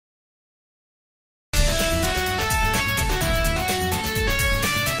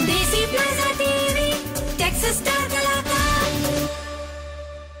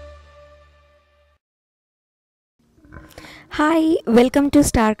Hi, welcome to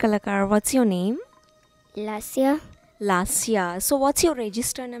Star Kalakaar. What's your name? Lasya Lasya. So, what's your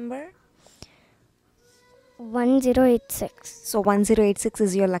register number? 1086. So, 1086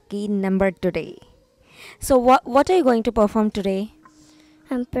 is your lucky number today. So, what are you going to perform today?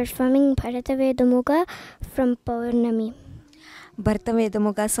 I'm performing Bharatavedamuga from Paurnami.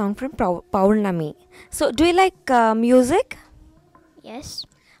 Bharatavedamuga song from Paurnami. So, do you like music? Yes,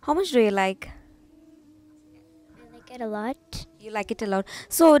 How much do you like? I like it a lot. You like it a lot.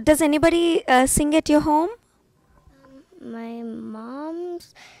 So, does anybody sing at your home? My mom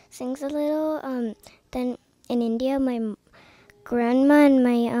sings a little. Then in India, my grandma and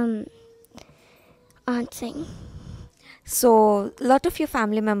my aunt sing. So, lot of your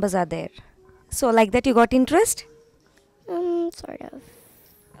family members are there. So, like that, you got interest? Sort of.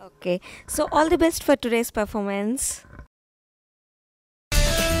 Okay. So, all the best for today's performance.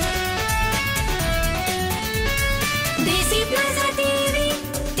 Desi Plaza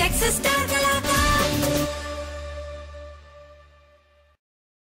TV, Texas Star